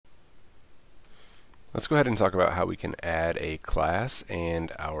Let's go ahead and talk about how we can add a class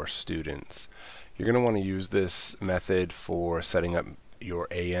and our students. You're going to want to use this method for setting up your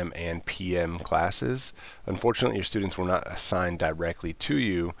AM and PM classes. Unfortunately, your students were not assigned directly to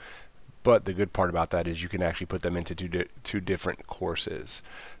you, but the good part about that is you can actually put them into two different courses.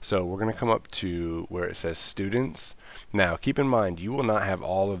 So we're going to come up to where it says students. Now keep in mind, you will not have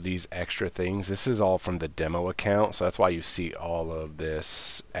all of these extra things. This is all from the demo account, so that's why you see all of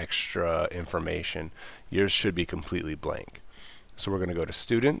this extra information. Yours should be completely blank. So we're going to go to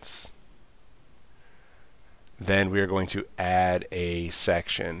students. Then we are going to add a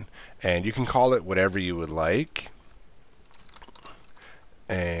section, and you can call it whatever you would like.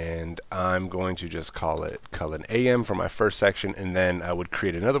 And I'm going to just call it Cullen AM for my first section, and then I would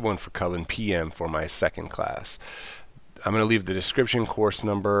create another one for Cullen PM for my second class. I'm going to leave the description, course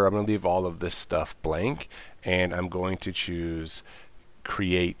number, I'm going to leave all of this stuff blank, and I'm going to choose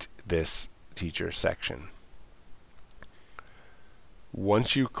create this teacher section.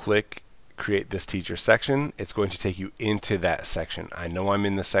 Once you click create this teacher section, it's going to take you into that section. I know I'm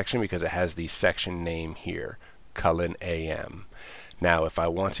in the section because it has the section name here, Cullen AM. Now if I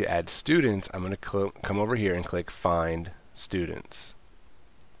want to add students, I'm going to come over here and click Find Students.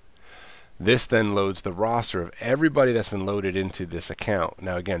 This then loads the roster of everybody that's been loaded into this account.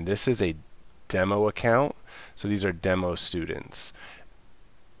 Now again, this is a demo account, so these are demo students.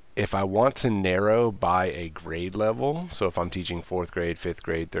 If I want to narrow by a grade level, so if I'm teaching 4th grade, 5th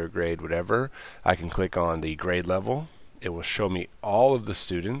grade, 3rd grade, whatever, I can click on the grade level. It will show me all of the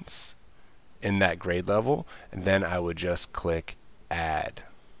students in that grade level, and then I would just click Add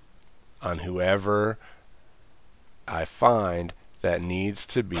on whoever I find that needs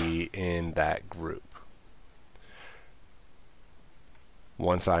to be in that group.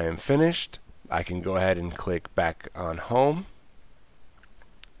 Once I am finished, I can go ahead and click back on Home,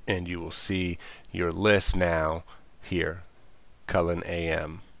 and you will see your list now here, Cullen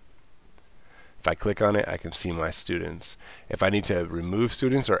AM. If I click on it, I can see my students. If I need to remove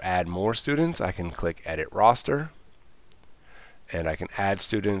students or add more students, I can click Edit Roster, and I can add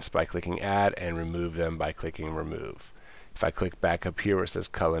students by clicking Add and remove them by clicking Remove. If I click back up here where it says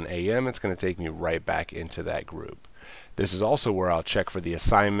Cullen AM, it's going to take me right back into that group. This is also where I'll check for the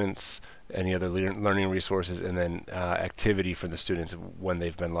assignments, any other learning resources, and then activity for the students when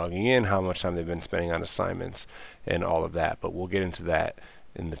they've been logging in, how much time they've been spending on assignments, and all of that. But we'll get into that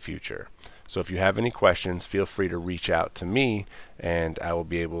in the future. So if you have any questions, feel free to reach out to me, and I will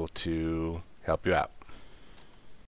be able to help you out.